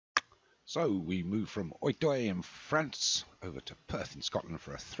So we move from Oitoy in France over to Perth in Scotland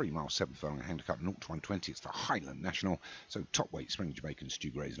for a 3-mile 7-furlong handicap 0 to 120. It's the Highland National. So top weight, Spring Jamaican,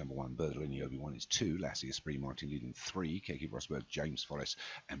 Stu Gray's number 1, Bertolini Obi-Wan is 2, Lassie Esprit Martin leading 3, Keke Rosberg, James Follis,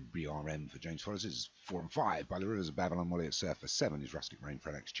 and BRM for James Follis is 4 and 5. By the Rivers of Babylon, Molly at Surfer 7 is Rustic Rain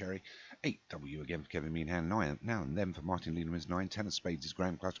for Alex Cherry, 8 W again for Kevin Meanhan, 9 Now and Then for Martin Leadham is 9, 10 of Spades is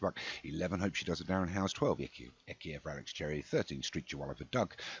Graham Clutterbuck, 11 Hope She Does it Darren Howes, 12 Ekia for Alex Cherry, 13 Street Chihuahua for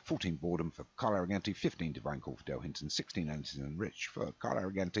Doug, 14 Boredom for Carl Arroganti, 15 Divine Call for Del Hinton, 16 Anderson and Rich for Carl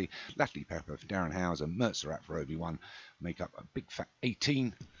Arroganti, Latterly Pepper for Darren Howes, and Mercerat for Obi-Wan make up a big fat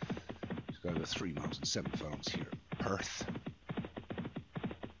 18 to go over 3 miles and 7 furlongs here at Perth.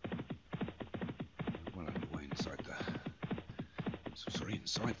 Well underway inside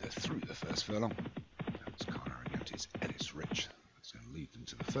there through the first furlong. That's Carl Arroganti's Ellis Rich. That's going to lead them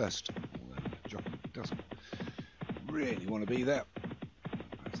to the first, although the jockey doesn't really want to be there.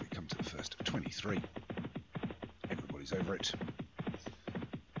 As they come to the first of 23, everybody's over it.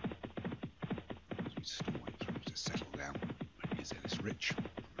 As we still wait for him to settle down, here's Ellis Rich from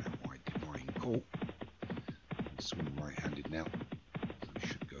out wide Divine Call. And swing right-handed now, so he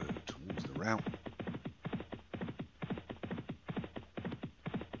should go towards the route.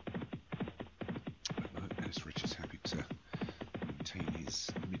 But no, Ellis Rich is happy to maintain his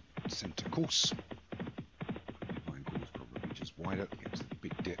mid-centre course. Divine Call is probably just wider, gets the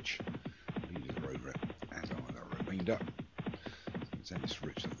big ditch. Leaders are over it, as are the remainder. So it's Ellis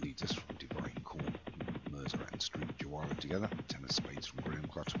Rich that leads us from Divine Call. Mercerat and Street Chihuahua together. 10 of Spades from Graham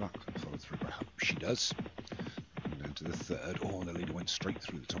Clutterbuck, and followed through by Hope She Does. Come down to the third. Oh, the leader went straight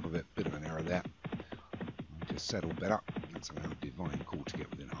through the top of it. Bit of an error there. Just settled better. That's allowed Divine Call to get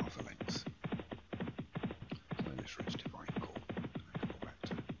within half a length. So Ellis Rich, Divine Call. And a couple back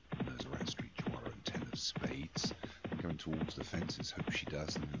to Mercerat, Street Chihuahua, and 10 of Spades. Going towards the fences, Hope She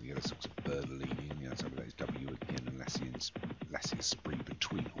Does, and then the other socks of Bertolini, and the outside of that is W again, and Lassie Esprit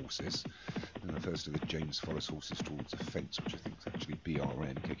between horses. Then the first of the James Follis horses towards the fence, which I think is actually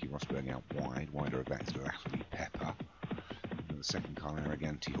BRM, Keke Rosberg out wide, wider of that is Latterly Pepper. And then the second Carl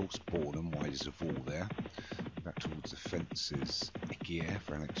Arroganti horse, Boredom, widest of all there. And back towards the fence is Ekia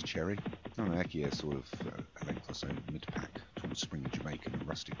for Alex Cherry. No, Ekia sort of a length or so mid-pack towards Spring Jamaican and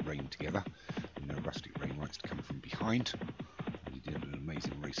Rustic Rain together. You know, Rustic Rain likes to come from behind. He did an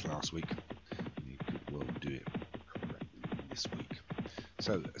amazing race last week, and he could well do it correctly this week.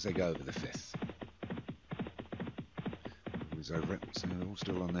 So, as they go over the fifth, everybody's over it, so they're all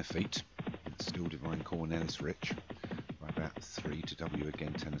still on their feet. It's still Divine Call and Ellis Rich. By about 3 to W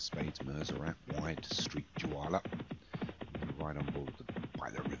again, 10 of Spades, Mercerat, wide to Street Chihuahua. And then right on board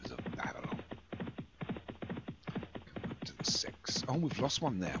by the Rivers of Babylon. To the 6. Oh, we've lost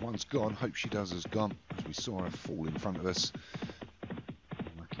one there. One's gone. Hope She Does has gone, as we saw her fall in front of us.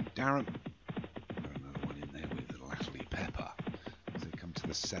 Lucky Darren. Got another one in there with Latterly Pepper as they come to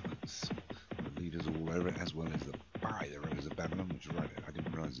the 7th. The leaders all over it, as well as the Rivers of Babylon, which right, I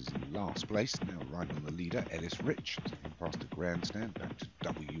didn't realise is in last place. Now right on the leader, Ellis Rich. As they come past the grandstand, back to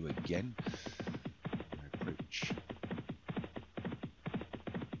W again. They approach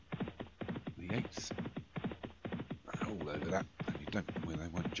the 8th. All over that, and you don't, well, they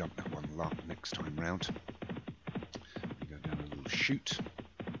won't jump that one next time round. They go down a little chute.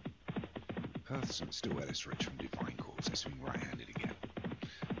 Perth, so it's still Ellis Rich from Divine Call. They swing right-handed again.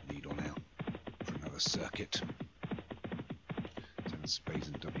 Lead on out for another circuit. 10 of Spades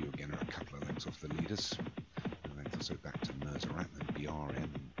and W again are a couple of lengths off the leaders. A length or so back to Mercerat, then BRM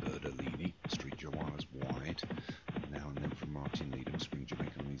and Bertolini. Street Chihuahua's wide. And now and then from Martin Leadham, Spring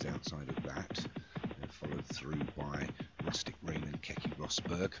Jamaican on his outside of that. They're followed through by Rustic Rain and Keke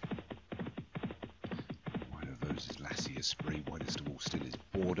Rosberg. Wide of those is Lassie Esprit. Widest of all still is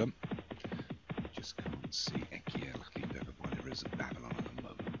Boredom. You just can't see Ekia, Lucky Pepper by the Rivers of Babylon at the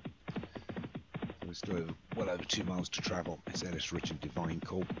moment. So we're still well over 2 miles to travel. It's Ellis Rich and Divine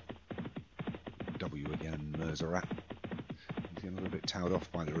Call. W again and Mercerat. He's getting a little bit tailed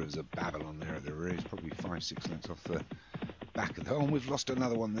off by the Rivers of Babylon there at the rear. He's probably 5-6 lengths off the back of the... Oh, and we've lost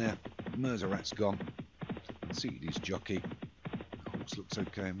another one there. Mercerat's gone. Unseated his jockey. The horse looks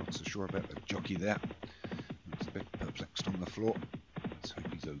okay. I'm not so sure about the jockey there. Looks a bit perplexed on the floor. Let's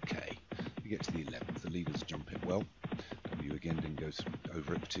hope he's okay. We get to the 11th. The leaders jump it well. W again didn't go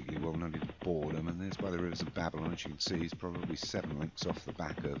over it particularly well. None of Boredom. And there's by the Rivers of Babylon. As you can see, he's probably 7 lengths off the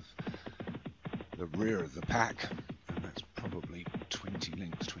back of the rear of the pack. And that's probably 20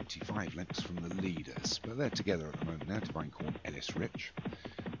 lengths, 25 lengths from the leaders. But they're together at the moment now. Divine Call, Ellis Rich,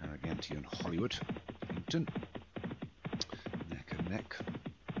 Arroganti and Hollywood. Hinton. Neck and neck.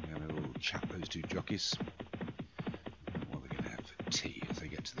 They're going to have a little chat, those two jockeys. And what they're going to have for tea as they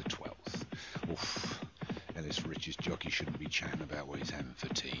get to the 12th. Rich's jockey shouldn't be chatting about what he's having for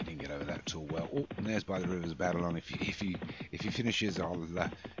tea. He didn't get over that at all well. Oh, and there's By the Rivers of Babylon. If he finishes, I'll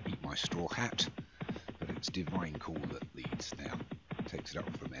eat my straw hat. But it's Divine Call that leads now. Takes it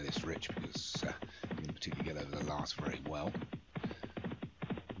up from Ellis Rich because he didn't particularly get over the last very well.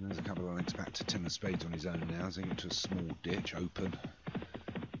 And there's a couple of links back to Ten of Spades on his own now as they get to a small ditch, open.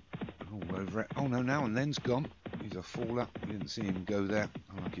 All over it. Oh no, now and then's gone. He's a faller. You didn't see him go there.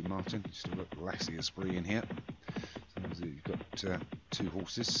 Unlucky Martin. Still got Lassie Esprit in here. So you've got two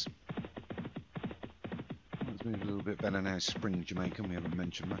horses. It's moved a little bit better now. Spring Jamaican. We haven't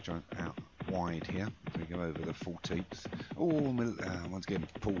mentioned much out wide here. As we go over the 14th. Oh, once again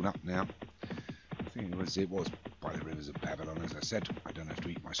pulled up now. I think it was By the Rivers of Babylon. As I said, I don't have to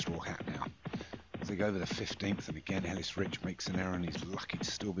eat my straw hat now. As they go over the 15th, and again Ellis Rich makes an error and he's lucky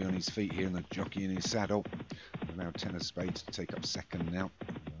to still be on his feet here and the jockey in his saddle. Now Ten of Spades to take up second now.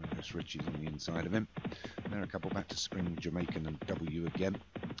 Ellis Rich is on the inside of him. And there are a couple back to Spring Jamaican and W again.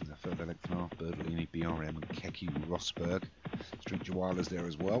 And a further length and a half, Birdolini, BRM and Keki Rosberg. Street Jawala's there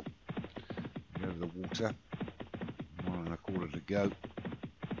as well. Go over the water. 1 1/4 to go.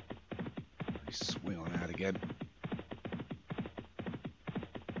 They swing on out again.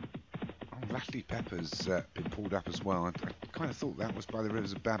 Rattly Pepper's been pulled up as well. I kind of thought that was By the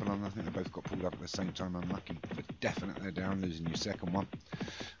Rivers of Babylon. I think they both got pulled up at the same time. Unlucky for definite there, Darren, losing your second one.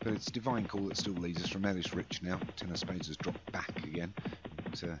 But it's Divine Call that still leads us from Ellis Rich now. Ten of Spades has dropped back again.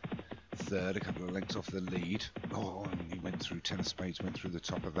 Third, a couple of lengths off the lead. Oh, and he went through Ten of Spades, went through the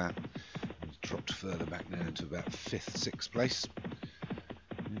top of that. He's dropped further back now into about 5th, 6th place.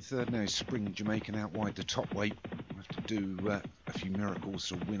 In third now is Spring Jamaican out wide the top weight. We'll have to do a few miracles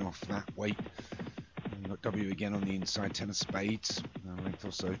to win off that weight. And you've got W again on the inside, Ten of Spades. A length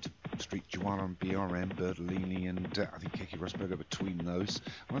or so to Street Jawala and BRM, Birdolini and I think Keki Rosberg are between those.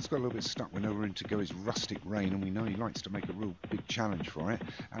 One's got a little bit stuck. We know we're in to go is Rustic Rain, and we know he likes to make a real big challenge for it.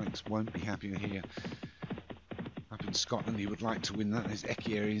 Alex won't be happy here. Up in Scotland, he would like to win that. His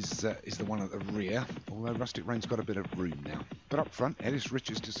Ekier is the one at the rear, although Rustic Rain's got a bit of room now. But up front, Ellis Rich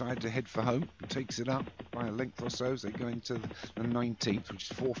has decided to head for home. He takes it up by a length or so as they go into the 19th,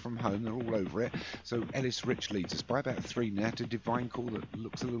 which is 4 from home. They're all over it. So Ellis Rich leads us by about 3 now to Divine Call that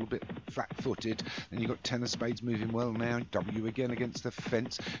looks a little bit flat-footed. Then you've got Ten of Spades moving well now. W again against the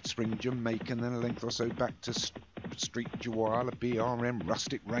fence. Spring Jamaican, then a length or so back to Street Jawala, BRM,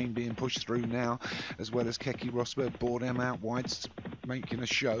 Rustic Rain being pushed through now, as well as Keki Rosberg, Boredom out wide, making a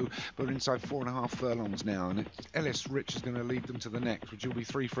show, but we're inside 4.5 furlongs now, and it's Ellis Rich is going to lead them to the next, which will be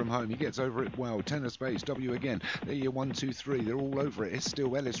 3 from home. He gets over it well. Ten of Spades, W again. There you 1, 2, 3. They're all over it. It's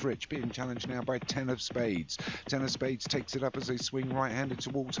still Ellis Rich being challenged now by Ten of Spades. Ten of Spades takes it up as they swing right-handed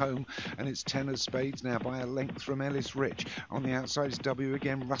towards home, and it's Ten of Spades now by a length from Ellis Rich. On the outside is W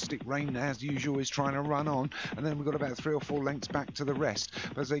again. Rustic Rain, as usual, is trying to run on, and then we've got about 3 or 4 lengths back to the rest.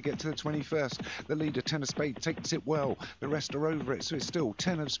 But as they get to the 21st, the leader, Ten of Spades, takes it well. The rest are over it, so it's still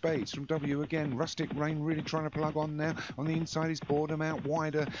Ten of Spades from W again. Rustic Rain really trying to plug on now. On the inside is Boredom out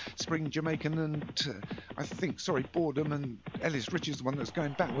wider. Spring Jamaican and Boredom and Ellis Rich is the one that's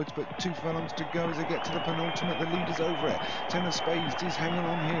going backwards, but 2 furlongs to go as they get to the penultimate. The leader's over it. Ten of Spades is hanging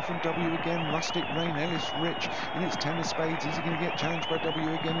on here from W again. Rustic Rain, Ellis Rich, and it's Ten of Spades. Is he going to get challenged by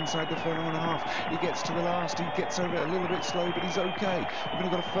W again inside the furlong and a half? He gets to the last. He gets over it a little bit slow, but he's okay. We've only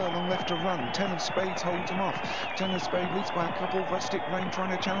got a furlong left to run. Ten of Spades holds him off. Ten of Spades leads by a couple. Rustic Rain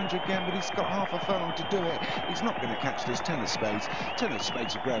trying to challenge again, but he's got half a furlong to do it. He's not going to catch this Ten of Spades. Ten of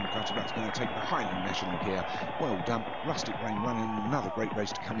Spades, a Graham Clutcher, that's going to take the Highland National here. Well done. Rustic Rain running another great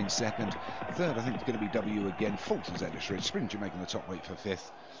race to come in second. Third, I think, is going to be W again. Fourth is Ellis Rich. Spring Jamaican the top weight for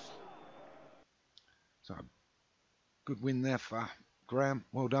 5th. So, good win there for Graham.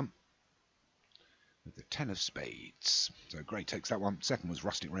 Well done. With the Ten of Spades. So Gray takes that one. Second was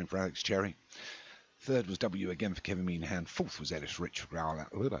Rustic Rain for Alex Cherry. Third was W again for Kevin Meanhand. Fourth was Ellis Rich for Carl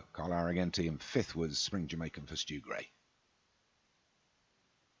Aragenti. And 5th was Spring Jamaican for Stu Gray.